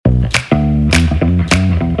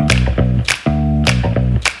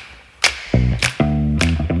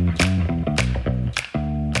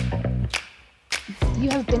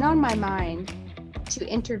been on my mind to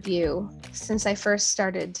interview since I first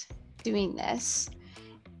started doing this.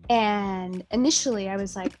 And initially I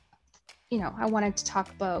was like, I wanted to talk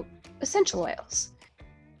about essential oils.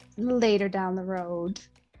 Later down the road,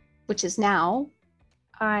 which is now,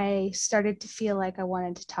 I started to feel like I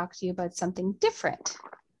wanted to talk to you about something different,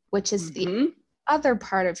 which is the other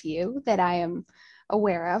part of you that I am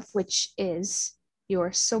aware of, which is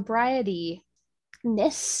your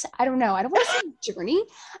sobriety-ness. I don't know. I don't want to say journey.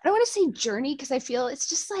 I don't want to say journey because I feel it's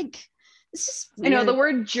just weird. I know the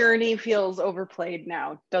word journey feels overplayed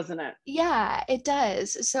now, doesn't it? Yeah, it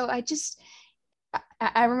does. So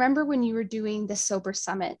I remember when you were doing the sober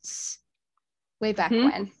summits way back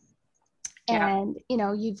when. And,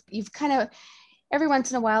 you've kind of, every once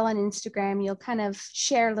in a while on Instagram, you'll kind of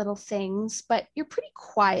share little things, but you're pretty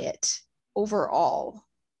quiet overall,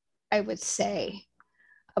 I would say,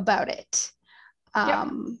 about it.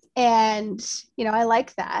 And, I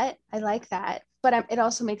like that. But it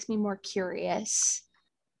also makes me more curious.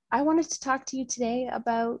 I wanted to talk to you today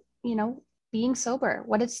about, being sober,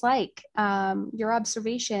 what it's like, your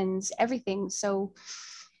observations, everything. So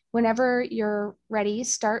whenever you're ready,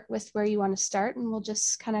 start with where you want to start and we'll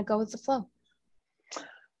just kind of go with the flow.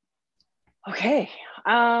 Okay.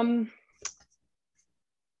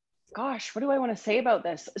 Gosh, what do I want to say about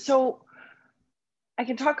this? So I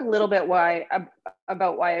can talk a little bit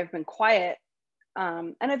about why I've been quiet.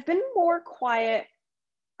 And I've been more quiet,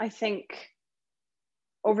 I think,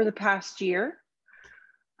 over the past year.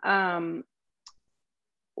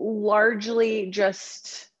 Largely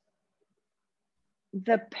just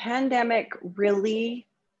the pandemic really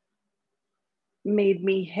made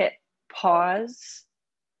me hit pause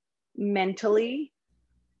mentally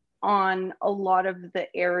on a lot of the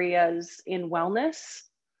areas in wellness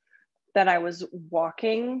that I was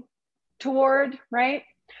walking toward, right?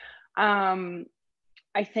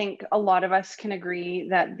 I think a lot of us can agree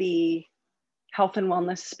that the health and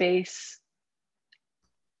wellness space,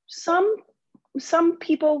 some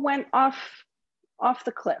people went off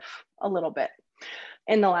the cliff a little bit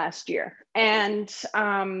in the last year. And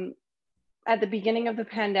at the beginning of the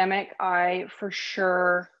pandemic, I for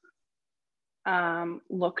sure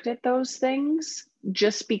looked at those things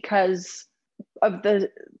just because of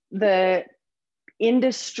the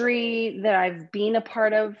industry that I've been a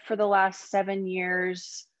part of for the last 7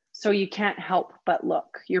 years. So you can't help but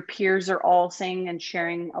look. Your peers are all saying and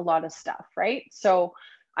sharing a lot of stuff, right? So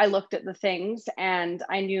I looked at the things and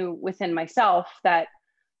I knew within myself that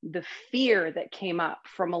the fear that came up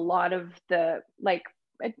from a lot of the,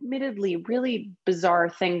 admittedly really bizarre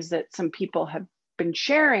things that some people have been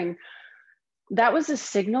sharing, that was a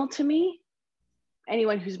signal to me.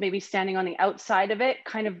 Anyone who's maybe standing on the outside of it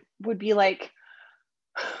kind of would be like,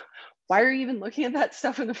 why are you even looking at that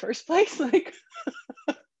stuff in the first place?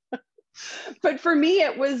 But for me,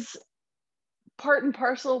 it was part and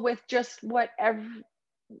parcel with just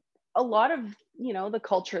a lot of, the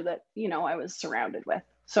culture that, I was surrounded with.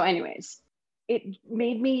 So anyways, it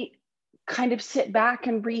made me kind of sit back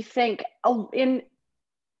and rethink in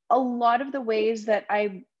a lot of the ways that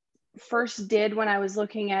I first did when I was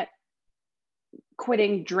looking at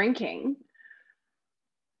quitting drinking,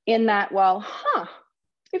 in that,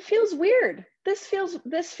 it feels weird. This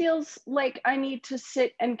feels like I need to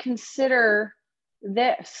sit and consider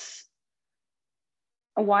this,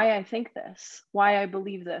 why I think this, why I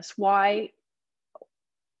believe this, why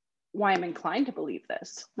I'm inclined to believe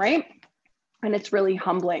this, right? And it's really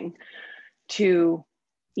humbling to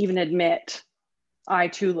even admit I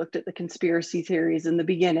too looked at the conspiracy theories in the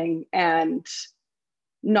beginning, and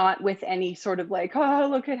not with any sort of oh,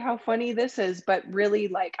 look at how funny this is, but really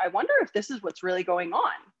I wonder if this is what's really going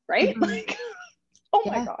on, right? Oh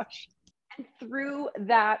my gosh. And through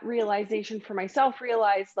that realization for myself,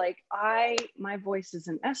 realized my voice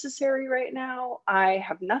isn't necessary right now. I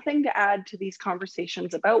have nothing to add to these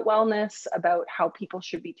conversations about wellness, about how people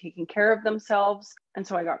should be taking care of themselves. And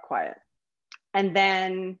so I got quiet. And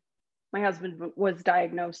then my husband was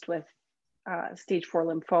diagnosed with stage 4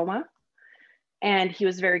 lymphoma. And he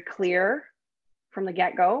was very clear from the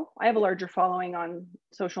get-go. I have a larger following on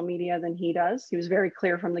social media than he does. He was very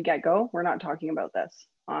clear from the get-go. We're not talking about this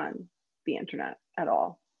on the internet at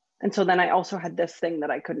all. And so then I also had this thing that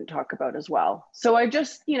I couldn't talk about as well. So I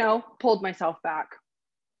just, pulled myself back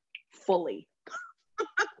fully.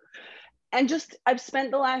 And I've spent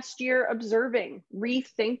the last year observing,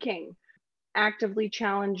 rethinking, actively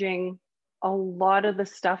challenging a lot of the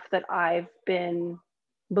stuff that I've been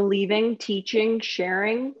believing, teaching,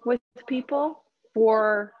 sharing with people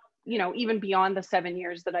for, even beyond the 7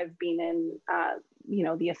 years that I've been in,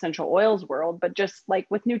 the essential oils world, but just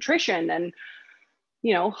with nutrition and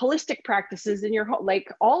holistic practices in your home,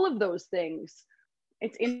 like all of those things.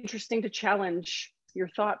 It's interesting to challenge your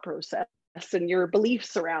thought process and your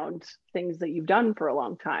beliefs around things that you've done for a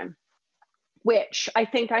long time, which I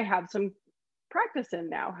think I have some practice in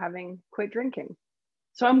now, having quit drinking.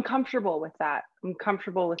 So I'm comfortable with that. I'm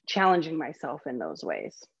comfortable with challenging myself in those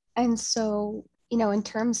ways. And so, in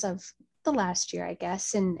terms of the last year, I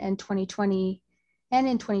guess, in 2020 and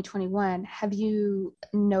in 2021, have you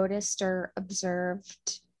noticed or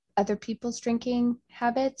observed other people's drinking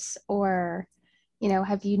habits, or,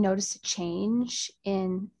 have you noticed a change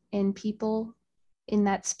in people in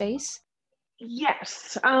that space?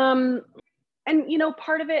 Yes. And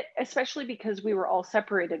part of it, especially because we were all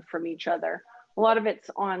separated from each other, a lot of it's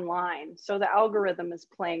online. So the algorithm is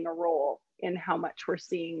playing a role in how much we're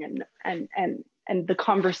seeing and the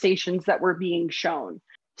conversations that were being shown.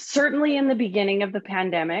 Certainly in the beginning of the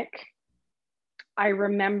pandemic, I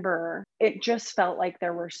remember it just felt like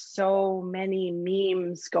there were so many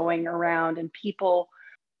memes going around and people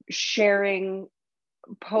sharing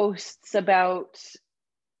posts about,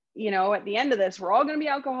 at the end of this, we're all going to be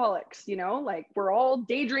alcoholics, like we're all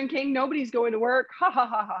day drinking, nobody's going to work, ha ha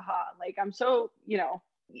ha ha ha. Like I'm so,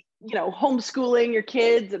 homeschooling your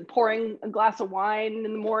kids and pouring a glass of wine in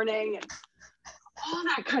the morning and all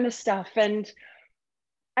that kind of stuff. And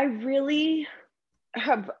I really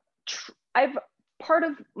I've part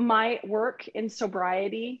of my work in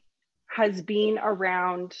sobriety has been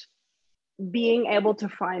around being able to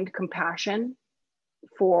find compassion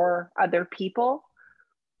for other people.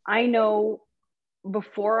 I know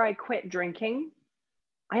before I quit drinking,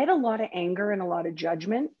 I had a lot of anger and a lot of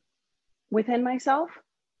judgment within myself.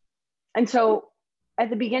 And so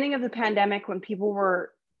at the beginning of the pandemic, when people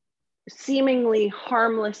were seemingly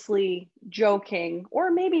harmlessly joking, or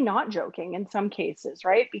maybe not joking in some cases,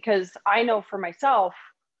 right? Because I know for myself,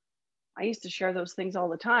 I used to share those things all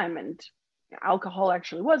the time, and alcohol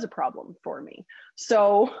actually was a problem for me.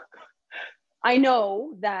 So I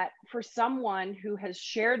know that for someone who has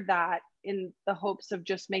shared that in the hopes of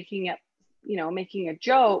just making it, making a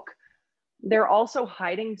joke, they're also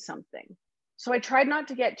hiding something. So I tried not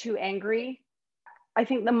to get too angry. I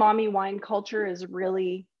think the mommy wine culture is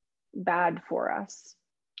really bad for us.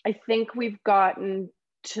 I think we've gotten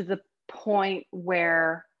to the point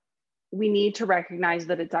where we need to recognize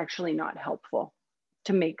that it's actually not helpful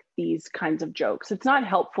to make these kinds of jokes. It's not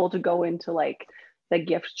helpful to go into like the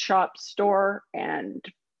gift shop store and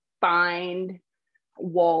find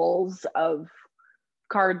walls of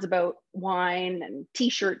cards about wine and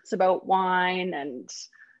t-shirts about wine and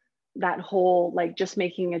that whole like just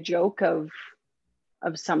making a joke of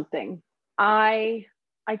something.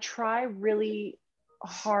 I try really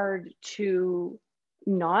hard to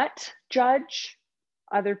not judge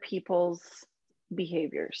other people's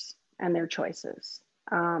behaviors and their choices.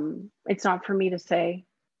 It's not for me to say.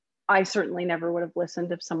 I certainly never would have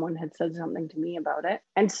listened if someone had said something to me about it.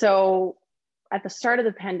 And so at the start of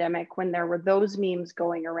the pandemic, when there were those memes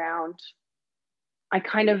going around, I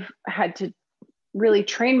kind of had to really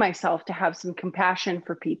train myself to have some compassion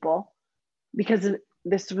for people, because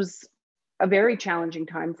this was a very challenging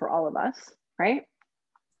time for all of us, right?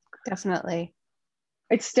 Definitely.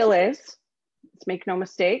 It still is. Let's make no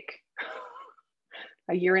mistake.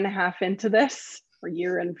 A year and a half into this, or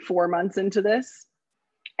year and 4 months into this.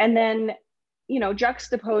 And then,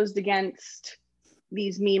 juxtaposed against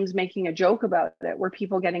these memes making a joke about it, were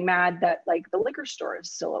people getting mad that like the liquor store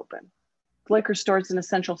is still open. The liquor store is an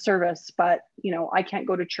essential service, but, I can't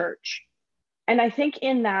go to church. And I think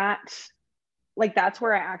in that, like, that's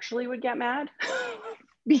where I actually would get mad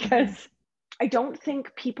because I don't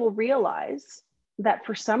think people realize that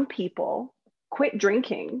for some people, quit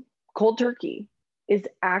drinking cold turkey is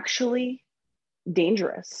actually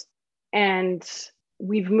dangerous. And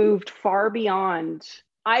we've moved far beyond.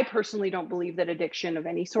 I personally don't believe that addiction of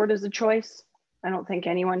any sort is a choice. I don't think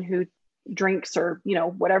anyone who drinks or,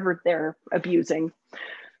 whatever they're abusing,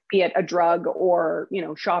 be it a drug or,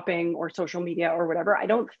 shopping or social media or whatever, I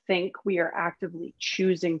don't think we are actively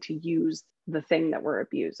choosing to use the thing that we're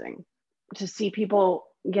abusing. To see people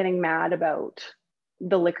getting mad about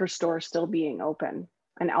the liquor store still being open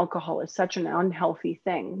and alcohol is such an unhealthy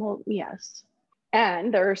thing. Well, yes.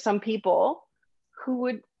 And there are some people who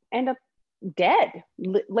would end up dead,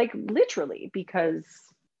 like literally, because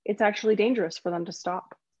it's actually dangerous for them to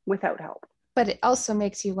stop without help. But it also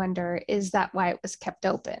makes you wonder, is that why it was kept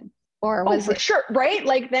open? Or was for sure, right?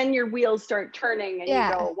 Like then your wheels start turning and you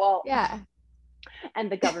go, well, yeah.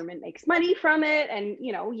 And the government makes money from it and,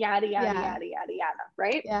 yada, yada, yada, yada, yada,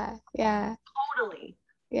 right? Yeah. Totally.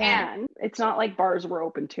 Yeah. And it's not like bars were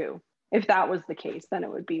open too. If that was the case, then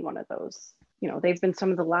it would be one of those you know, they've been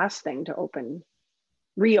some of the last thing to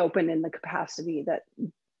reopen in the capacity that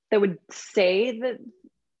would say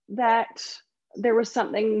that there was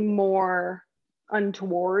something more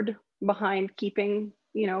untoward behind keeping,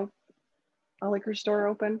 you know, a liquor store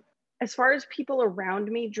open. As far as people around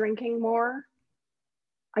me drinking more,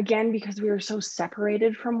 again, because we were so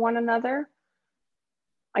separated from one another,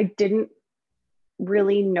 I didn't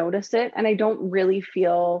really notice it. And I don't really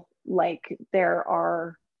feel like there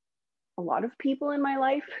are a lot of people in my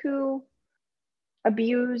life who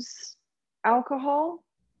abuse alcohol,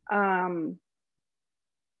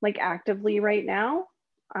 like actively right now.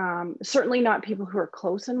 Certainly not people who are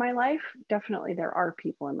close in my life. Definitely there are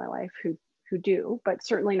people in my life who do, but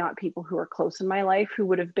certainly not people who are close in my life who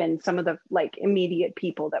would have been some of the like immediate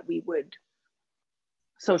people that we would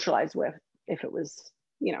socialize with if it was,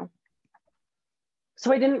 you know.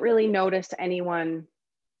 So I didn't really notice anyone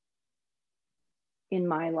in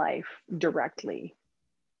my life directly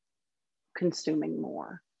consuming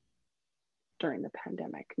more during the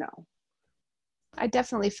pandemic. No. I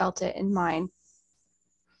definitely felt it in mine.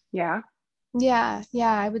 Yeah. Yeah,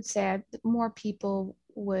 I would say more people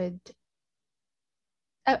would.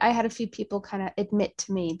 I had a few people kind of admit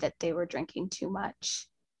to me that they were drinking too much.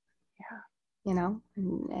 Yeah. You know,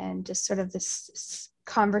 and just sort of this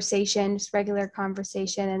conversation, just regular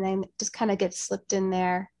conversation, and then just kind of gets slipped in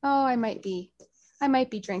there. Oh, I might be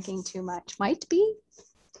drinking too much. Might be.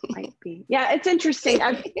 Yeah, it's interesting.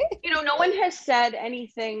 You know, no one has said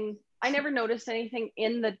anything. I never noticed anything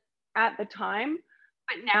at the time,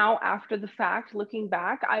 but now after the fact, looking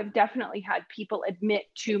back, I've definitely had people admit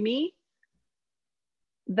to me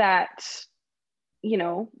that, you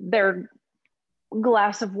know, their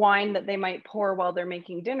glass of wine that they might pour while they're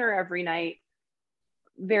making dinner every night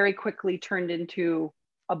very quickly turned into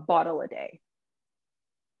a bottle a day.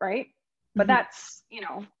 Right? But that's, you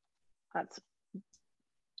know, I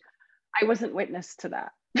wasn't witness to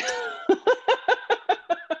that.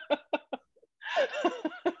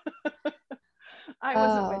 I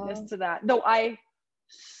wasn't witness to that, though I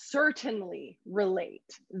certainly relate.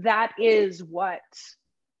 That is what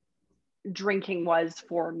drinking was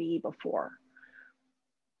for me before.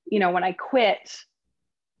 You know, when I quit,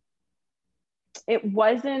 it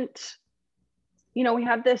wasn't, you know,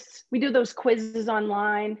 we do those quizzes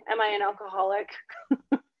online. Am I an alcoholic?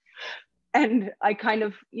 And I kind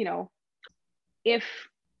of, you know, if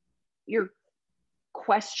you're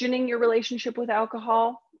questioning your relationship with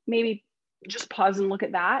alcohol, maybe just pause and look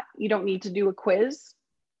at that. You don't need to do a quiz.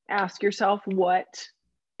 Ask yourself what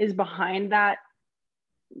is behind that,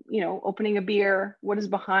 you know, opening a beer, what is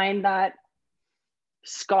behind that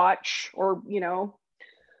scotch or, you know,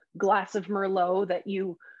 glass of Merlot that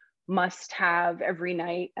you must have every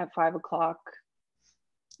night at 5 o'clock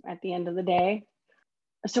at the end of the day.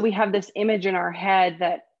 So we have this image in our head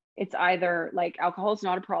that it's either like alcohol is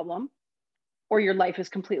not a problem or your life is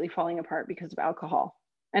completely falling apart because of alcohol.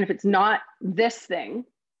 And if it's not this thing,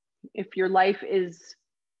 if your life is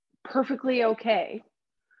perfectly okay,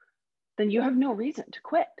 then you have no reason to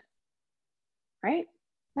quit. Right?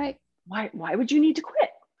 Right. Why would you need to quit?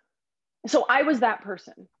 So I was that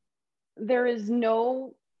person. There is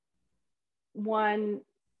no one,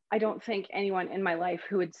 I don't think anyone in my life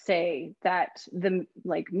who would say that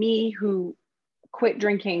like me who quit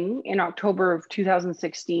drinking in October of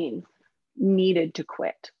 2016 needed to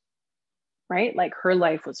quit, right? Like her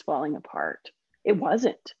life was falling apart. It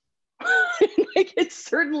wasn't. Like it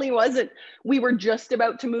certainly wasn't. We were just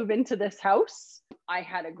about to move into this house. I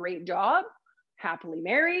had a great job, happily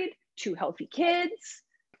married, 2 healthy kids.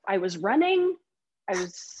 I was running. I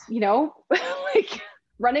was, you know, like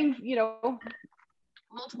running, you know,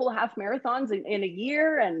 multiple half marathons in a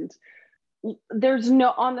year. And there's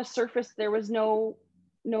no, on the surface, there was no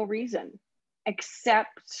reason,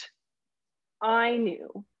 except I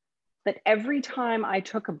knew that every time I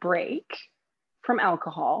took a break from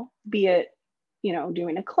alcohol, be it, you know,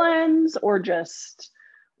 doing a cleanse or just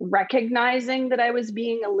recognizing that I was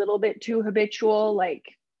being a little bit too habitual, like,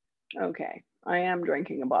 okay, I am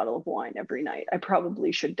drinking a bottle of wine every night. I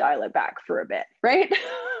probably should dial it back for a bit, right?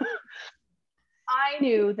 I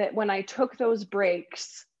knew that when I took those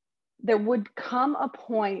breaks, there would come a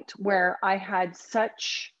point where I had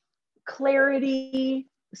such clarity,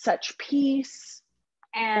 such peace,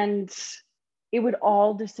 and it would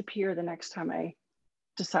all disappear the next time I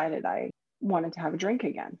decided I wanted to have a drink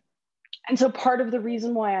again. And so part of the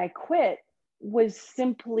reason why I quit was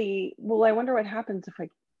simply, well, I wonder what happens if I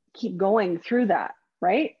keep going through that,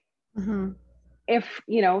 right? Mm-hmm. If,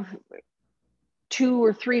 you know, 2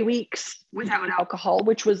 or 3 weeks without alcohol,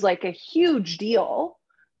 which was like a huge deal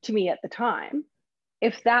to me at the time,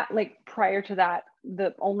 if that, like prior to that,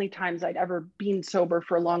 the only times I'd ever been sober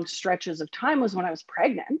for long stretches of time was when I was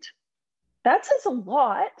pregnant. That says a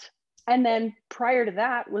lot. And then prior to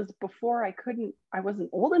that was before I wasn't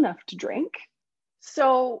old enough to drink.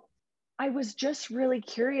 So I was just really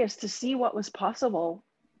curious to see what was possible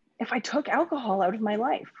if I took alcohol out of my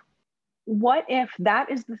life. What if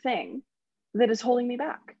that is the thing that is holding me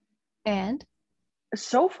back? And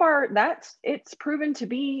so far, it's proven to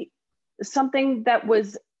be something that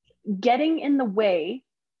was getting in the way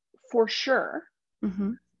for sure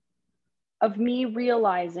of me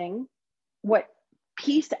realizing what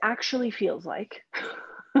peace actually feels like,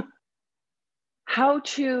 how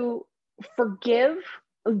to forgive,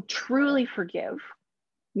 truly forgive,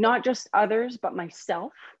 not just others, but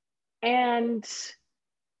myself, and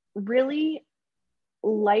really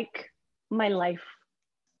like my life.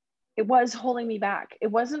 It was holding me back. It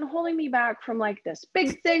wasn't holding me back from like this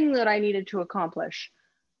big thing that I needed to accomplish,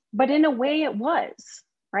 but in a way it was,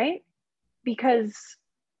 right? Because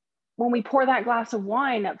when we pour that glass of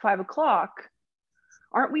wine at 5 o'clock,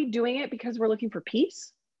 aren't we doing it because we're looking for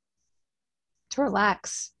peace? To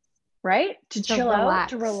relax. Right? To chill relax. out,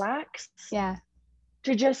 to relax. Yeah.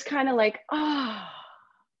 To just kind of like,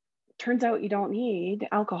 turns out you don't need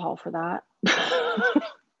alcohol for that.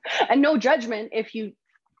 And no judgment if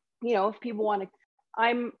if people want to.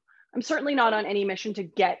 I'm certainly not on any mission to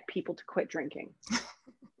get people to quit drinking.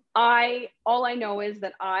 All I know is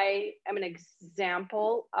that I am an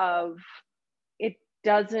example of it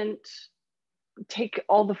doesn't take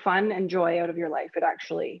all the fun and joy out of your life. It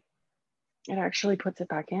actually puts it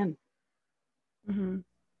back in.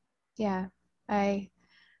 Yeah, I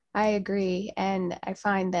agree. And I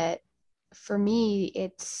find that for me,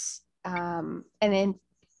 it's, and then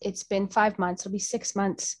it's been 5 months, it'll be 6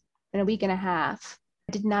 months in a week and a half.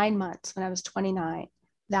 I did 9 months when I was 29.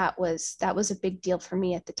 That was a big deal for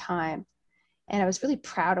me at the time. And I was really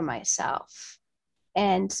proud of myself.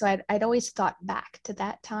 And so I'd always thought back to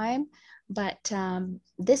that time. But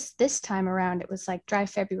this time around, it was like dry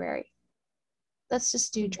February. Let's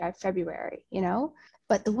just do dry February,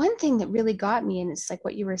 But the one thing that really got me, and it's like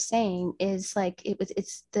what you were saying, is like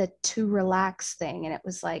it's the to relax thing. And it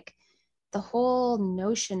was like the whole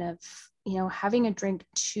notion of, having a drink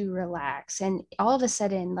to relax. And all of a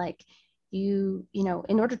sudden, like in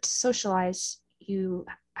order to socialize, you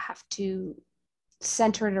have to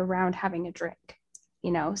center it around having a drink,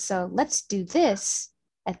 So let's do this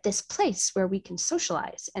at this place where we can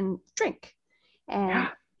socialize and drink. And,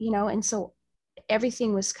 and so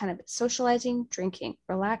everything was kind of socializing, drinking,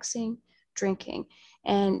 relaxing, drinking.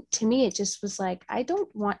 And to me, it just was like, I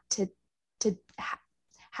don't want to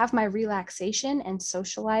have my relaxation and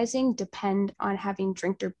socializing depend on having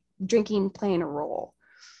drinking playing a role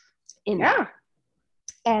in that.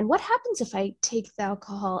 And what happens if I take the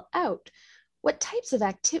alcohol out? What types of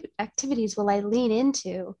activities will I lean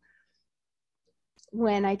into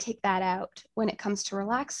when I take that out when it comes to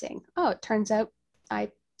relaxing? Oh, it turns out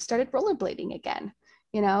I started rollerblading again,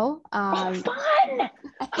 fun.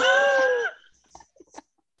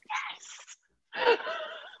 Yes.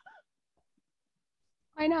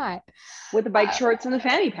 Why not? With the bike shorts and the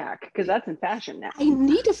fanny pack, because that's in fashion now. I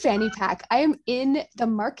need a fanny pack. I am in the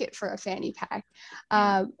market for a fanny pack.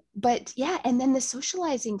 But yeah, and then the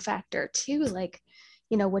socializing factor too, like,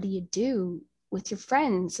 what do you do with your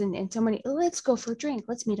friends and so many, let's go for a drink,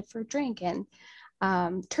 let's meet up for a drink. And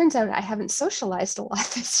turns out I haven't socialized a lot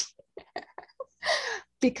this year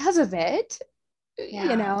because of it,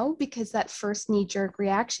 because that first knee-jerk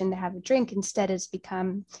reaction to have a drink instead has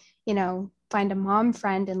become, find a mom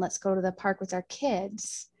friend and let's go to the park with our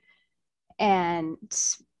kids and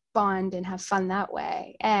bond and have fun that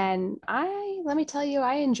way. And let me tell you,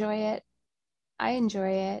 I enjoy it, and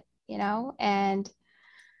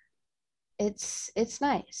it's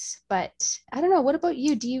nice. But I don't know, what about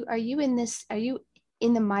you? Are you in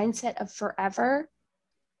the mindset of forever?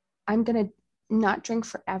 I'm going to not drink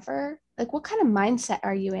forever? Like, what kind of mindset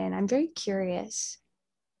are you in? I'm very curious.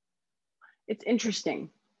 It's interesting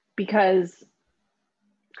because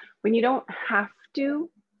when you don't have to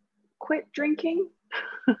quit drinking,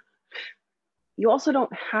 you also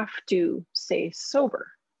don't have to stay sober.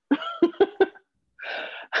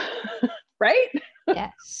 Right?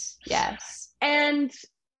 Yes. And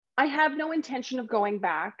I have no intention of going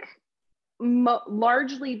back,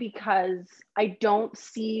 largely because I don't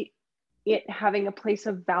see it having a place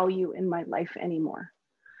of value in my life anymore.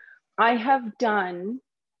 I have done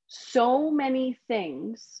so many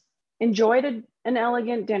things, enjoyed an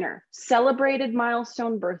elegant dinner, celebrated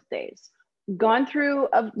milestone birthdays, gone through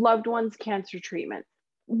a loved one's cancer treatment,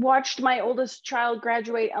 watched my oldest child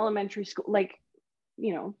graduate elementary school. Like,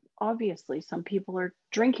 you know, obviously some people are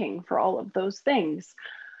drinking for all of those things.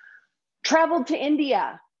 Traveled to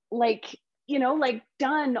India, like, you know, like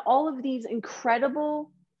done all of these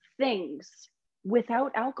incredible things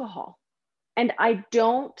without alcohol. And I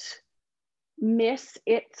don't miss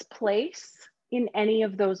its place in any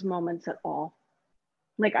of those moments at all.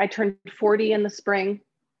 Like I turned 40 in the spring,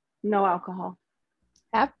 no alcohol.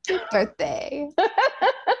 Happy birthday.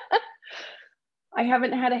 I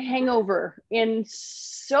haven't had a hangover in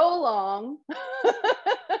so long.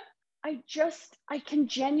 I can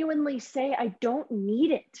genuinely say I don't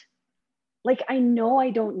need it. Like, I know I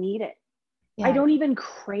don't need it. Yeah. I don't even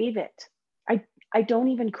crave it. I don't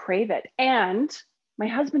even crave it. And my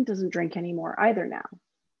husband doesn't drink anymore either now.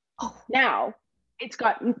 Oh. Now, it's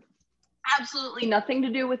got absolutely nothing to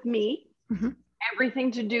do with me. Mm-hmm.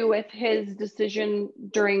 Everything to do with his decision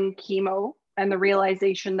during chemo and the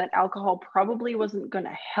realization that alcohol probably wasn't going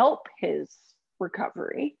to help his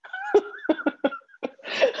recovery.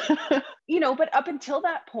 You know, but up until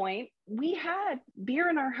that point, we had beer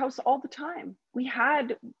in our house all the time. We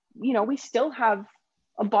had, you know, we still have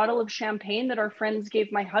a bottle of champagne that our friends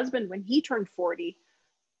gave my husband when he turned 40,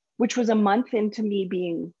 which was a month into me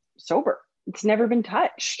being sober. It's never been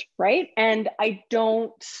touched, right? And I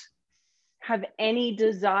don't have any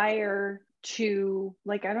desire to,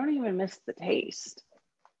 like, I don't even miss the taste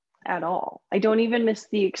at all. I don't even miss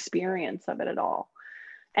the experience of it at all.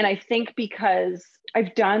 And I think because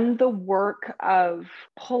I've done the work of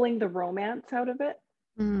pulling the romance out of it,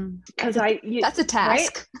 because that's a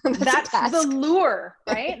task. Right? That's the lure,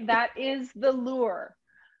 right? That is the lure.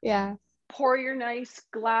 Yeah. Pour your nice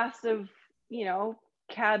glass of, you know,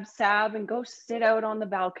 Cab Sav and go sit out on the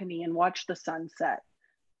balcony and watch the sunset.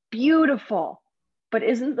 Beautiful. But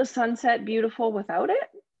isn't the sunset beautiful without it?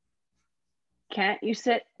 Can't you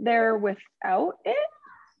sit there without it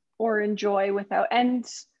or enjoy without? And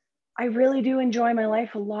I really do enjoy my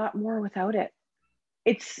life a lot more without it.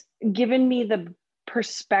 It's given me the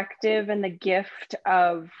perspective and the gift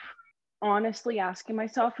of honestly asking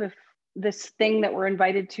myself if this thing that we're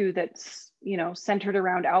invited to that's, you know, centered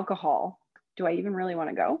around alcohol, do I even really want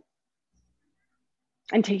to go?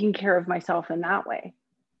 And taking care of myself in that way.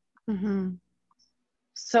 Mm-hmm.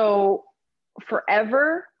 So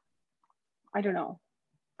forever, I don't know.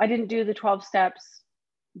 I didn't do the 12 steps,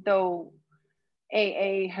 though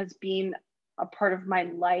AA has been a part of my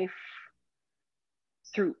life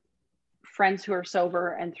through friends who are sober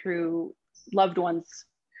and through loved ones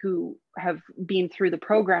who have been through the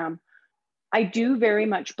program. I do very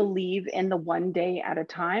much believe in the one day at a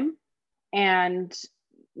time, and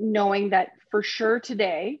knowing that for sure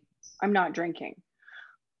today, I'm not drinking.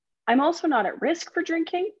 I'm also not at risk for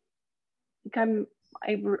drinking.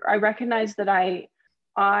 I recognize that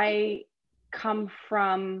I come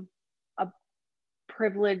from a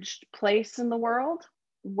privileged place in the world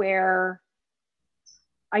where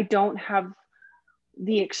I don't have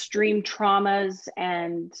the extreme traumas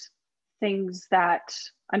and things that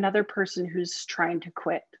another person who's trying to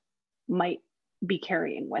quit might be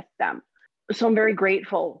carrying with them. So I'm very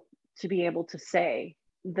grateful to be able to say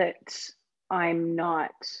that I'm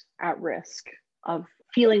not at risk of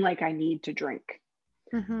feeling like I need to drink,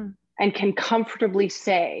 and can comfortably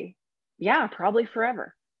say, yeah, probably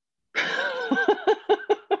forever.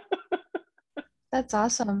 That's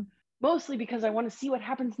awesome. Mostly because I want to see what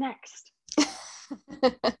happens next.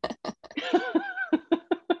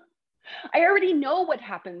 I already know what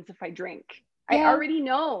happens if I drink. Yeah. I already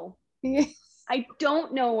know. Yeah. I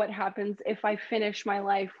don't know what happens if I finish my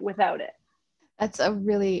life without it. That's a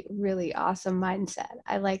really, really awesome mindset.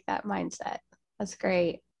 I like that mindset. That's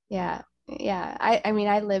great. Yeah. Yeah. I mean,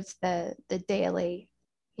 I live the daily,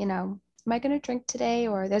 you know, am I going to drink today,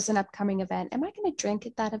 or there's an upcoming event? Am I going to drink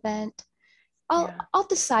at that event? I'll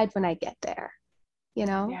decide when I get there, you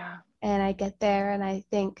know? Yeah. And I get there and I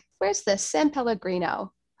think, where's the San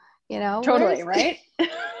Pellegrino? You know? Totally, right? Is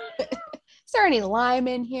there any lime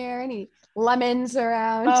in here? Any lemons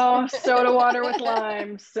around? Oh, soda water with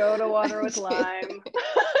lime. Soda water with lime.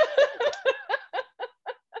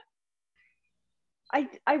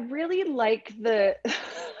 I really like the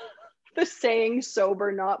saying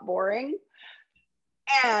sober, not boring.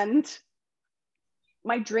 And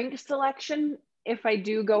my drink selection, if I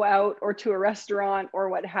do go out or to a restaurant or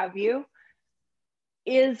what have you,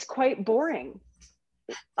 is quite boring.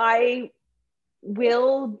 I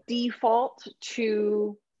will default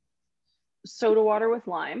to soda water with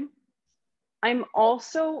lime. I'm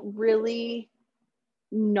also really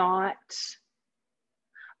not,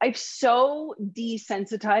 I've so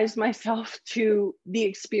desensitized myself to the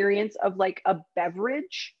experience of like a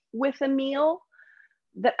beverage with a meal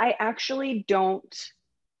that I actually don't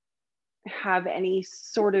have any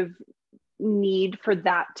sort of need for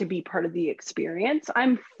that to be part of the experience.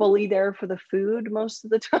 I'm fully there for the food most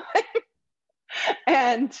of the time.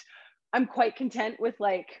 And I'm quite content with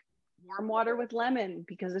like warm water with lemon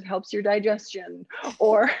because it helps your digestion.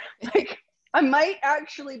 Or like, I might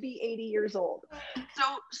actually be 80 years old. So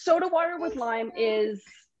soda water with lime is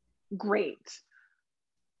great.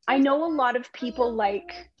 I know a lot of people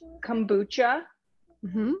like kombucha.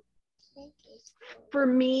 Mm-hmm. For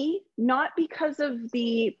me, not because of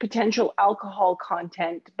the potential alcohol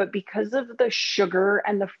content, but because of the sugar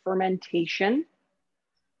and the fermentation.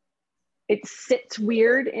 It sits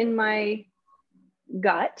weird in my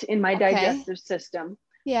gut, in my Okay. digestive system.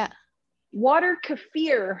 Yeah. Water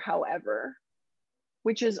kefir, however,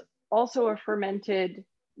 which is also a fermented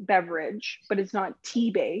beverage, but it's not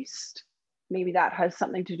tea based. Maybe that has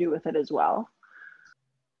something to do with it as well.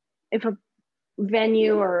 If a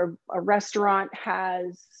venue or a restaurant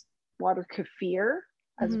has water kefir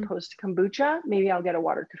as Mm-hmm. opposed to kombucha, maybe I'll get a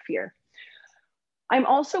water kefir. I'm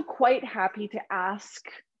also quite happy to ask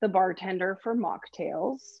the bartender for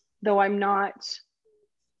mocktails, though I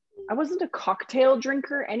wasn't a cocktail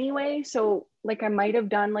drinker anyway. So like I might have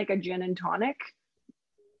done like a gin and tonic,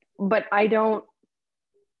 but I'm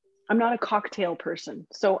not a cocktail person.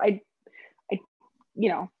 So a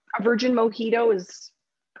virgin mojito is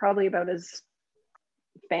probably about as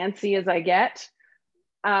fancy as I get.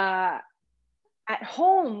 At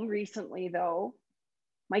home recently, though,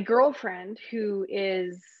 my girlfriend, who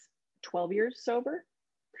is 12 years sober,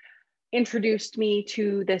 introduced me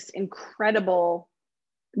to this incredible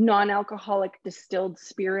non-alcoholic distilled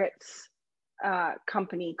spirits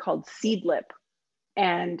company called Seedlip.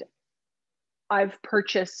 And I've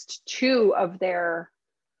purchased 2 of their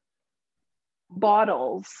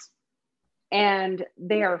bottles, and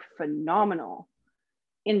they are phenomenal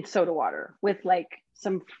in soda water with like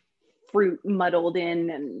some fruit muddled in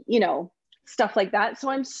and, stuff like that. So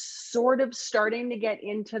I'm sort of starting to get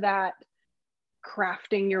into that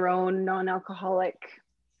crafting your own non-alcoholic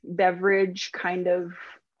beverage kind of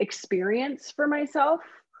experience for myself.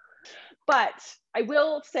 But I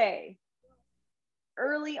will say,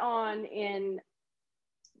 early on in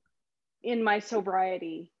my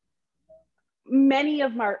sobriety, many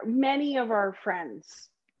of our friends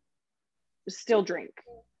still drink.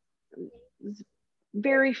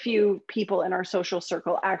 Very few people in our social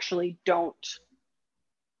circle actually don't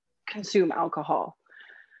consume alcohol.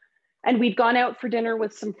 And we'd gone out for dinner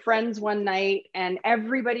with some friends one night, and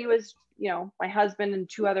everybody was, my husband and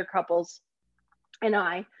 2 other couples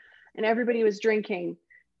and everybody was drinking.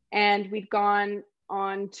 And we'd gone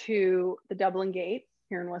on to the Dublin Gate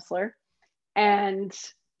here in Whistler, and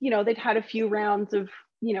they'd had a few rounds of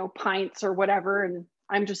pints or whatever, and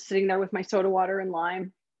I'm just sitting there with my soda water and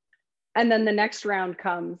lime. And then the next round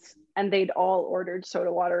comes, and they'd all ordered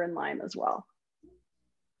soda water and lime as well.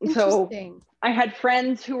 So I had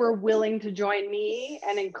friends who were willing to join me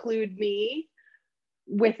and include me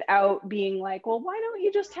without being like, well, why don't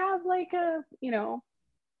you just have like a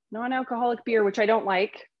non-alcoholic beer, which I don't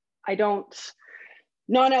like.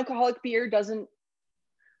 Non-alcoholic beer doesn't,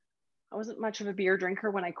 I wasn't much of a beer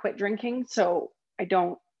drinker when I quit drinking. So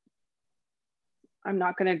I'm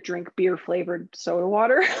not going to drink beer flavored soda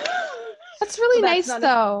water. That's really nice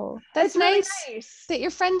though. That's really nice that your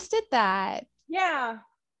friends did that. Yeah.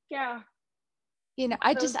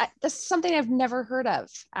 That's something I've never heard of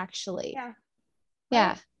actually. Yeah.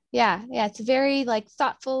 Yeah. Yeah. Yeah. It's very like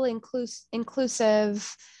thoughtful,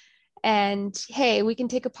 inclusive. And hey, we can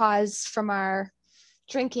take a pause from our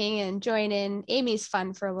drinking and join in Aimee's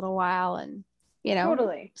fun for a little while and,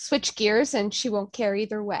 totally switch gears, and she won't care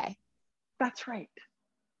either way. That's right.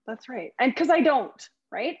 And because I don't,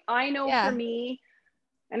 right? I know for me,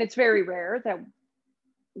 and it's very rare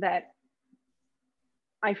that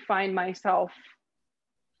I find myself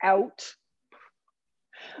out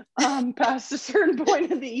past a certain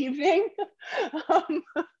point of the evening. But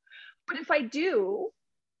if I do,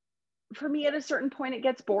 for me at a certain point, it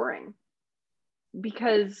gets boring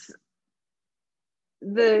because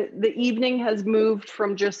the evening has moved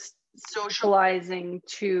from just socializing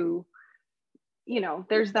to,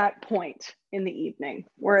 there's that point in the evening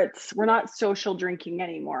where we're not social drinking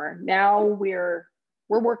anymore. Now we're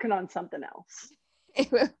working on something else.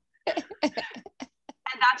 And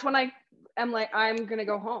that's when I'm like, I'm going to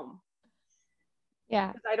go home.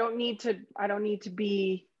 Yeah. I don't need to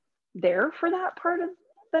be there for that part of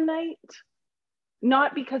the night.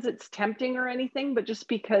 Not because it's tempting or anything, but just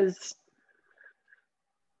because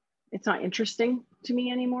it's not interesting to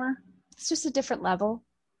me anymore. It's just a different level.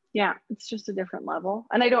 Yeah, it's just a different level.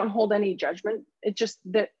 And I don't hold any judgment. It's just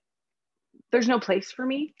that there's no place for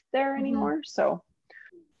me there Mm-hmm. anymore. So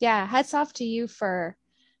Yeah, hats off to you for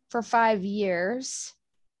 5 years.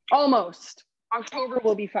 almost. October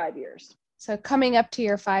will be 5 years. So coming up to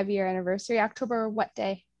your 5 year anniversary, October, what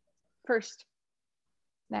day? First,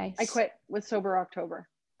 Nice. I quit with Sober October.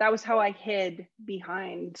 That was how I hid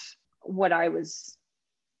behind what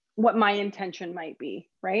my intention might be,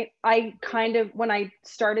 right? I kind of, when I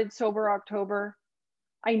started Sober October,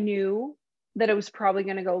 I knew that it was probably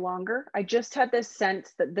going to go longer. I just had this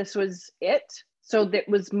sense that this was it. So that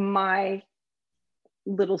was my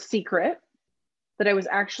little secret, that I was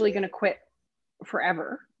actually going to quit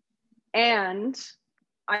forever. And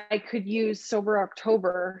I could use Sober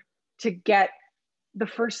October to get the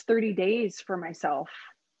first 30 days for myself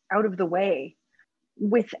out of the way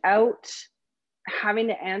without having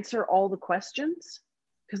to answer all the questions.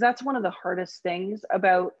 Because that's one of the hardest things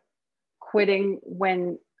about quitting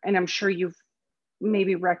when, and I'm sure you've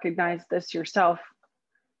maybe recognized this yourself,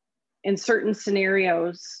 in certain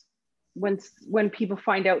scenarios, when people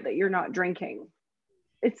find out that you're not drinking,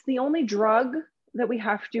 it's the only drug that we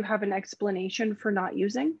have to have an explanation for not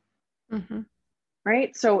using. Mm-hmm.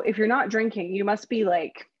 Right? So if you're not drinking, you must be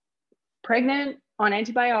like pregnant, on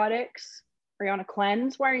antibiotics. Are you on a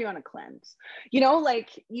cleanse? Why are you on a cleanse? Like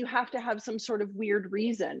you have to have some sort of weird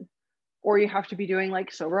reason, or you have to be doing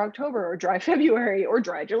like Sober October or Dry February or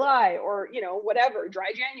Dry July or, whatever,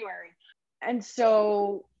 Dry January. And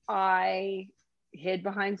so I hid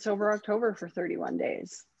behind Sober October for 31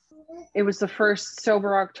 days. It was the first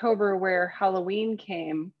Sober October where Halloween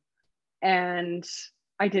came and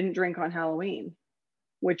I didn't drink on Halloween,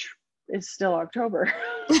 which is still October.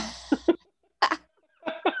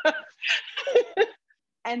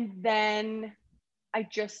 And then I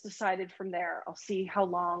just decided from there, I'll see how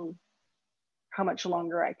much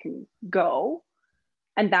longer I can go.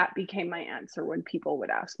 And that became my answer when people would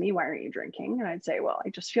ask me, why aren't you drinking? And I'd say, well,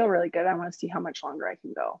 I just feel really good. I want to see how much longer I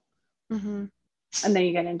can go. Mm-hmm. And then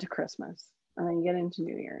you get into Christmas, and then you get into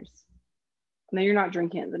New Year's. And then you're not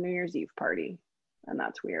drinking at the New Year's Eve party. And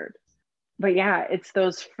that's weird. But yeah, it's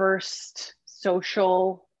those first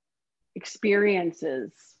social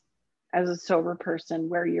experiences as a sober person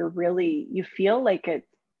where you feel like a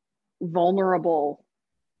vulnerable.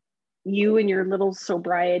 You and your little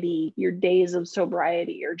sobriety, your days of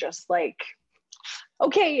sobriety are just like,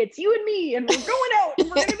 okay, it's you and me, and we're going out, and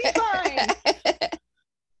we're going to be fine.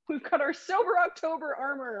 We've got our Sober October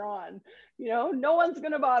armor on. No one's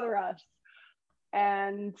going to bother us.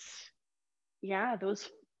 And yeah,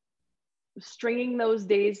 stringing those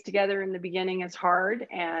days together in the beginning is hard.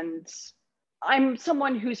 And I'm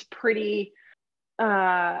someone who's pretty,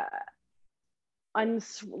 the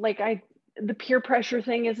peer pressure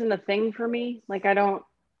thing isn't a thing for me. Like I'm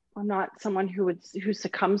not someone who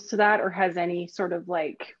succumbs to that or has any sort of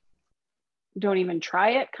like, don't even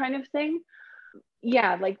try it kind of thing.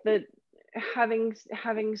 Yeah, like having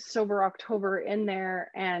Sober October in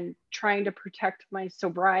there and trying to protect my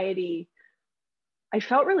sobriety, I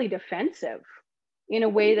felt really defensive in a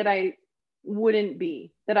way that I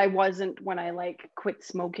wasn't when I like quit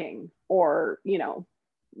smoking or,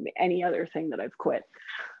 any other thing that I've quit.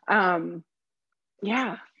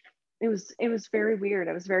 Yeah, it was very weird.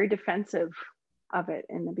 I was very defensive of it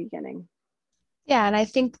in the beginning. Yeah, and I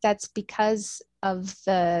think that's because of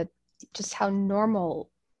just how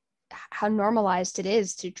normalized it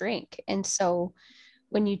is to drink. And so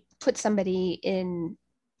when you put somebody in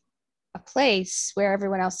a place where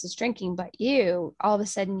everyone else is drinking but you, all of a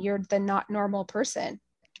sudden you're the not normal person.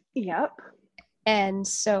 Yep. And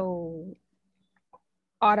so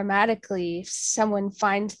automatically, if someone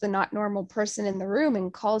finds the not normal person in the room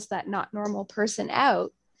and calls that not normal person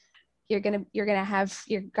out, you're gonna have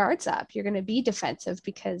your guards up. You're gonna be defensive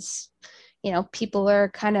because people are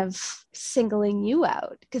kind of singling you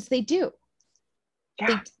out, because they do.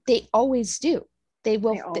 Yeah. They always do. They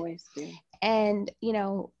will. They always do. And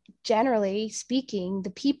generally speaking, the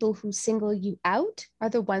people who single you out are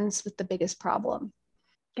the ones with the biggest problem.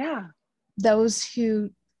 Yeah. Those who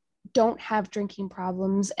don't have drinking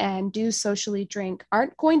problems and do socially drink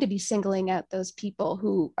aren't going to be singling out those people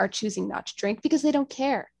who are choosing not to drink, because they don't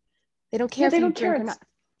care. They don't care if you drink or not.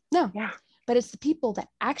 No. Yeah. But it's the people that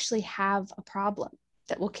actually have a problem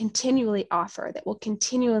that will continually offer, that will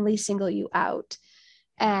continually single you out.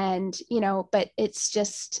 And, but it's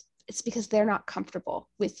because they're not comfortable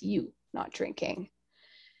with you not drinking.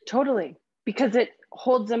 Totally. Because it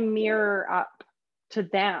holds a mirror up to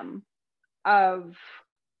them of,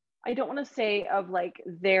 I don't want to say of like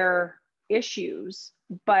their issues,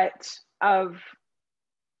 but of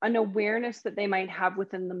an awareness that they might have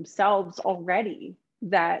within themselves already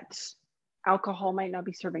that alcohol might not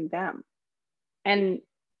be serving them. And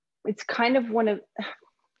it's kind of one of,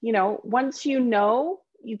 once you know,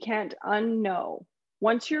 you can't unknow.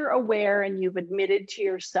 Once you're aware and you've admitted to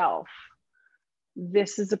yourself,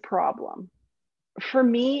 this is a problem. For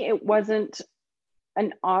me, it wasn't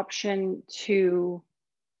an option to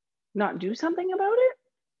not do something about it.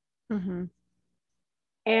 Mm-hmm.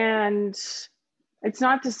 And it's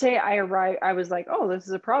not to say I was like, oh, this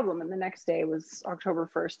is a problem. And the next day was October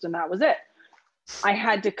 1st and that was it. I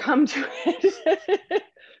had to come to it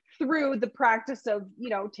through the practice of,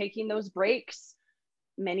 taking those breaks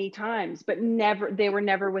many times, but they were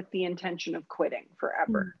never with the intention of quitting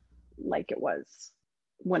forever, like it was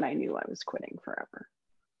when I knew I was quitting forever.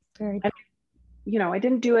 Very and, I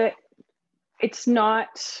didn't do it. It's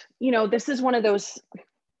not, this is one of those,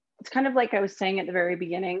 it's kind of like I was saying at the very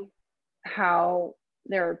beginning, how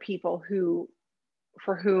there are people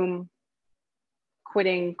for whom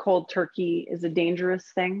quitting cold turkey is a dangerous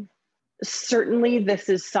thing. Certainly, this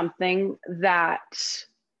is something that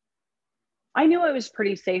I knew I was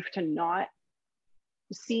pretty safe to not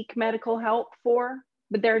seek medical help for,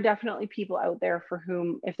 but there are definitely people out there for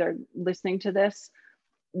whom, if they're listening to this,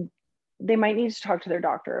 they might need to talk to their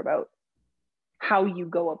doctor about how you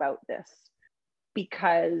go about this,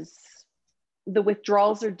 because the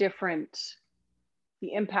withdrawals are different.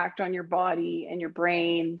 The impact on your body and your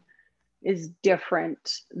brain is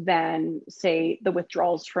different than, say, the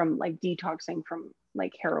withdrawals from like detoxing from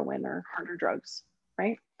like heroin or harder drugs,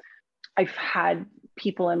 right? I've had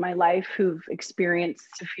people in my life who've experienced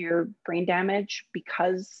severe brain damage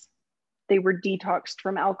because they were detoxed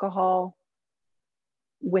from alcohol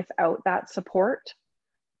without that support.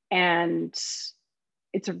 And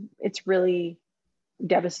it's really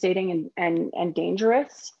devastating and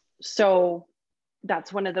dangerous. So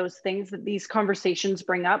that's one of those things that these conversations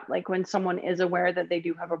bring up. Like when someone is aware that they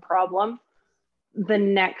do have a problem, the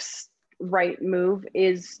next right move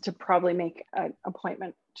is to probably make an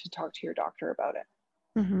appointment to talk to your doctor about it,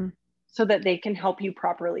 so that they can help you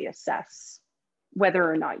properly assess whether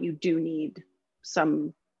or not you do need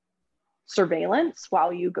some surveillance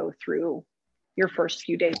while you go through your first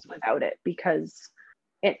few days without it, because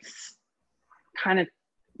it's kind of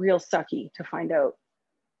real sucky to find out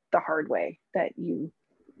the hard way that you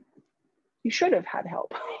should have had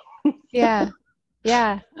help.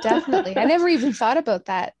 Yeah, definitely. I never even thought about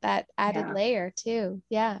that added layer too.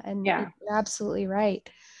 And you're absolutely right.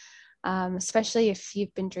 Especially if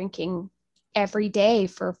you've been drinking every day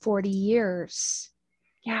for 40 years.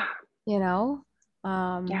 Yeah.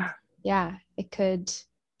 It could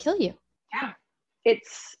kill you. Yeah.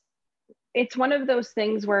 It's one of those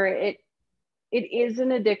things where it is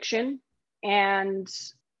an addiction, and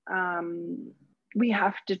we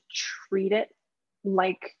have to treat it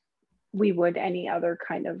like we would any other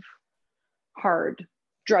kind of hard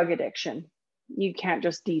drug addiction. You can't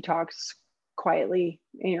just detox quietly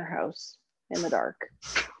in your house in the dark.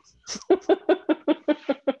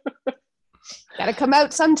 Gotta come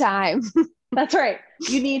out sometime. That's right.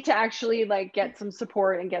 You need to actually like get some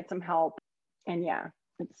support and get some help. And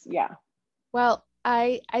Well,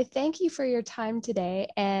 I thank you for your time today.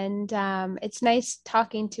 And it's nice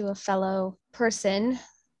talking to a fellow person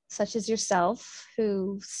such as yourself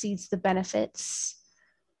who sees the benefits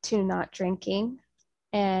to not drinking.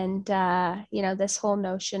 And, this whole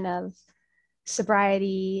notion of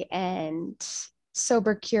sobriety and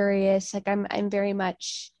sober curious, like I'm very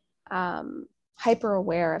much hyper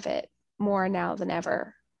aware of it more now than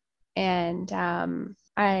ever. And I'm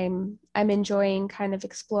enjoying kind of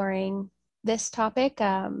exploring this topic.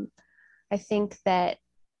 I think that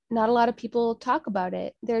not a lot of people talk about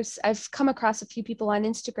it. I've come across a few people on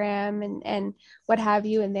Instagram and what have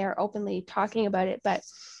you, and they're openly talking about it. But,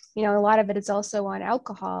 a lot of it is also on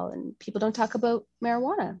alcohol, and people don't talk about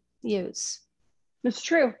marijuana use. It's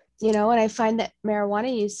true. And I find that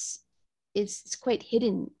marijuana use is quite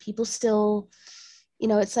hidden. People still,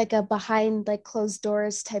 it's like a behind like closed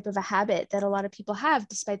doors type of a habit that a lot of people have,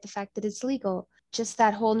 despite the fact that it's legal. Just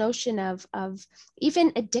that whole notion of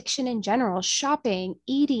even addiction in general, shopping,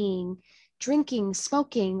 eating, drinking,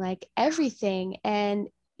 smoking, like everything. And,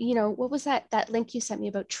 what was that link you sent me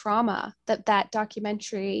about trauma, that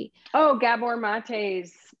documentary? Oh, Gabor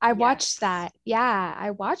Mate's. I watched that. Yeah, I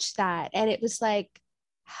watched that. And it was like,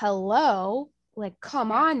 hello, like,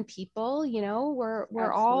 come on, people,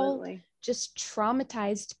 we're all just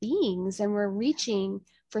traumatized beings, and we're reaching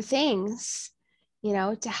for things,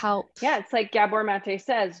 to help. Yeah, it's like Gabor Mate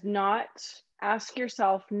says, ask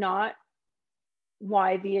yourself not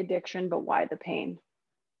why the addiction, but why the pain.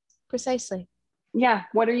 Precisely. Yeah.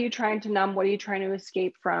 What are you trying to numb? What are you trying to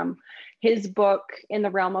escape from? His book, In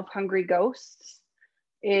the Realm of Hungry Ghosts,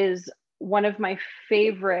 is one of my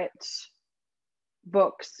favorite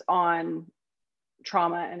books on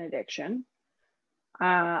trauma and addiction.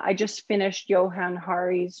 I just finished Johann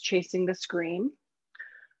Hari's Chasing the Scream,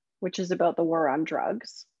 which is about the war on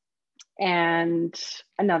drugs, and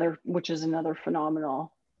which is another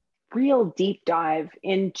phenomenal, real deep dive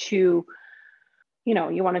into,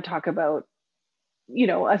 you want to talk about,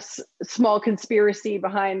 a small conspiracy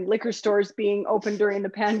behind liquor stores being open during the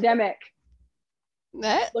pandemic.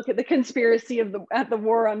 Look at the conspiracy at the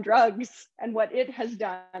war on drugs and what it has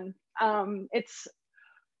done.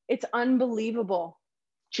 It's unbelievable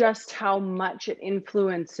just how much it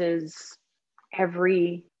influences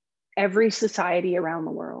every society around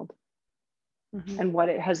the world, and what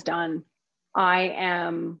it has done. I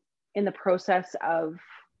am in the process of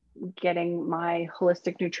getting my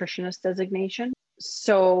holistic nutritionist designation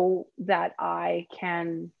so that I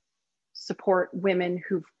can support women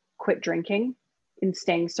who've quit drinking in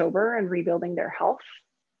staying sober and rebuilding their health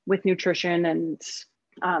with nutrition. And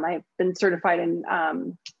I've been certified in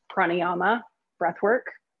pranayama, breathwork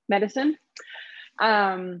medicine,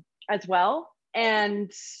 as well.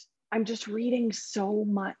 And I'm just reading so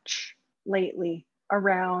much lately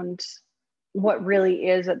around what really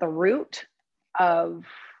is at the root of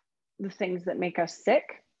the things that make us sick,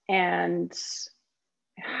 and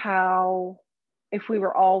how, if we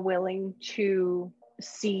were all willing to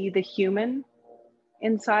see the human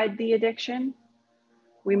inside the addiction,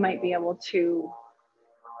 we might be able to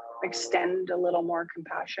extend a little more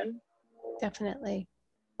compassion. Definitely.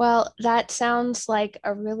 Well, that sounds like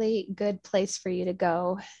a really good place for you to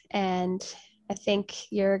go. And I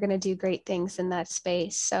think you're going to do great things in that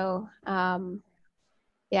space. So,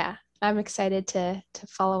 yeah, I'm excited to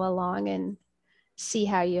follow along and see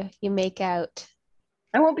how you make out.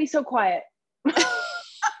 I won't be so quiet.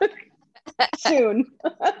 Soon.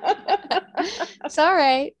 It's all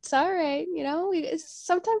right. It's all right.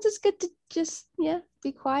 Sometimes it's good to just,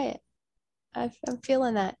 be quiet. I'm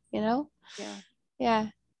feeling that,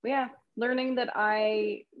 Yeah. Learning that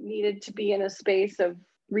I needed to be in a space of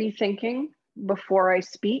rethinking before I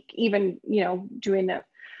speak, even doing this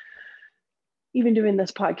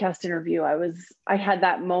podcast interview, I had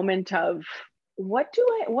that moment of, what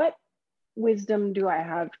wisdom do I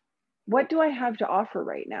have? What do I have to offer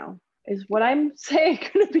right now? Is what I'm saying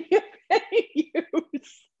going to be of any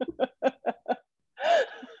use?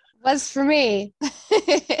 Was for me.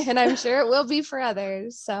 And I'm sure it will be for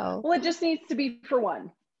others. So, well, it just needs to be for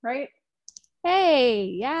one, right? Hey,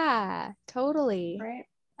 yeah, totally. Right.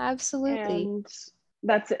 Absolutely. And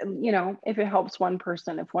that's, if it helps one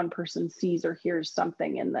person, if one person sees or hears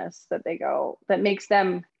something in this that makes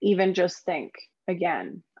them even just think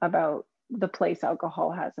again about the place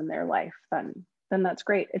alcohol has in their life, then that's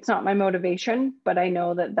great. It's not my motivation, but I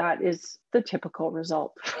know that is the typical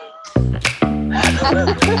result.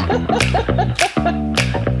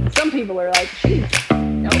 Some people are like, geez,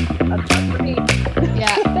 nope, that's not for me.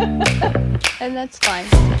 Yeah. And that's fine.